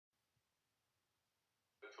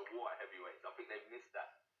water heavyweights. I think they've missed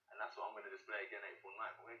that. And that's what I'm going to display again April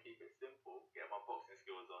 9th. I'm going to keep it simple, get my boxing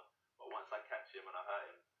skills on. But once I catch him and I hurt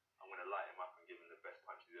him, I'm going to light him up and give him the best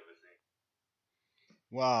punch he's ever seen.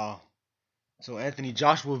 Wow. So Anthony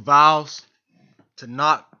Joshua vows to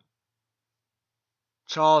knock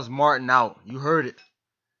Charles Martin out. You heard it.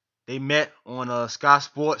 They met on Sky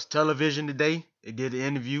Sports television today. They did an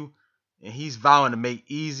interview, and he's vowing to make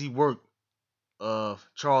easy work of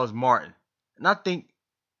Charles Martin. And I think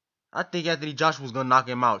Anthony Joshua's gonna knock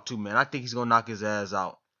him out too, man. I think he's gonna knock his ass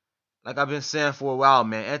out. Like I've been saying for a while,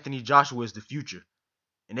 man, Anthony Joshua is the future.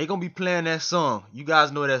 And they gonna be playing that song. You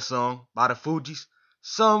guys know that song by the Fugees.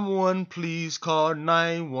 Someone please call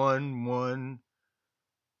 911.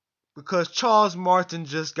 Because Charles Martin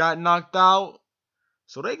just got knocked out.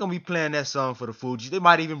 So they gonna be playing that song for the Fugees. They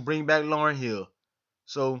might even bring back Lauryn Hill.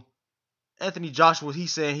 So Anthony Joshua,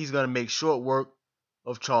 he's saying he's gonna make short work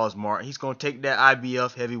of Charles Martin. He's gonna take that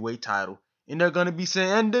IBF heavyweight title. And they're gonna be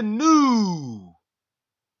saying, and the new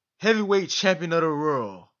heavyweight champion of the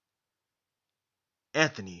world,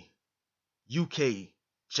 Anthony UK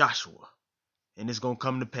Joshua. And it's gonna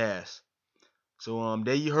come to pass. So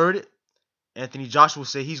there you heard it. Anthony Joshua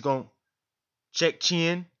said he's gonna check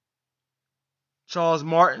chin Charles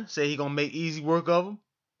Martin, say he gonna make easy work of him.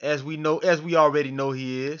 As we already know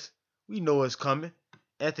he is. We know it's coming.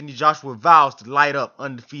 Anthony Joshua vows to light up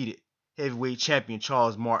undefeated heavyweight champion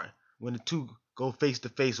Charles Martin when the two go face to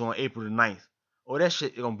face on April the 9th. Oh, that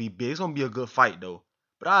shit gonna be big. It's gonna be a good fight though.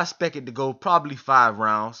 But I expect it to go probably 5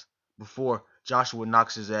 rounds before Joshua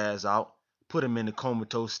knocks his ass out. Put him in the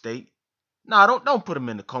comatose state. Nah, don't put him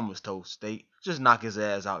in the comatose state. Just knock his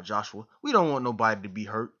ass out, Joshua. We don't want nobody to be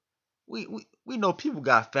hurt. We know people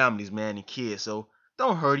got families, man, and kids, so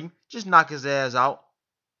don't hurt him. Just knock his ass out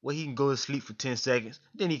where he can go to sleep for 10 seconds.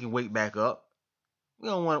 Then he can wake back up. We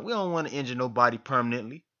don't want to injure nobody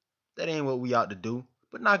permanently. That ain't what we out to do.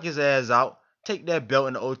 But knock his ass out. Take that belt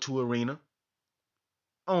in the O2 Arena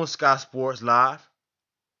on Sky Sports Live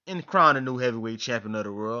and crown the new heavyweight champion of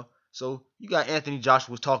the world. So you got Anthony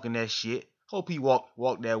Joshua talking that shit. Hope he walk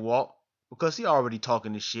that walk because he already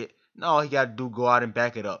talking this shit. Now all he got to do go out and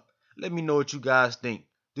back it up. Let me know what you guys think.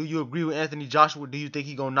 Do you agree with Anthony Joshua? Do you think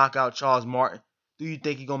he gonna knock out Charles Martin? Do you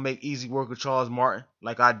think he gonna make easy work of Charles Martin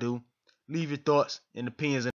like I do? Leave your thoughts and opinions in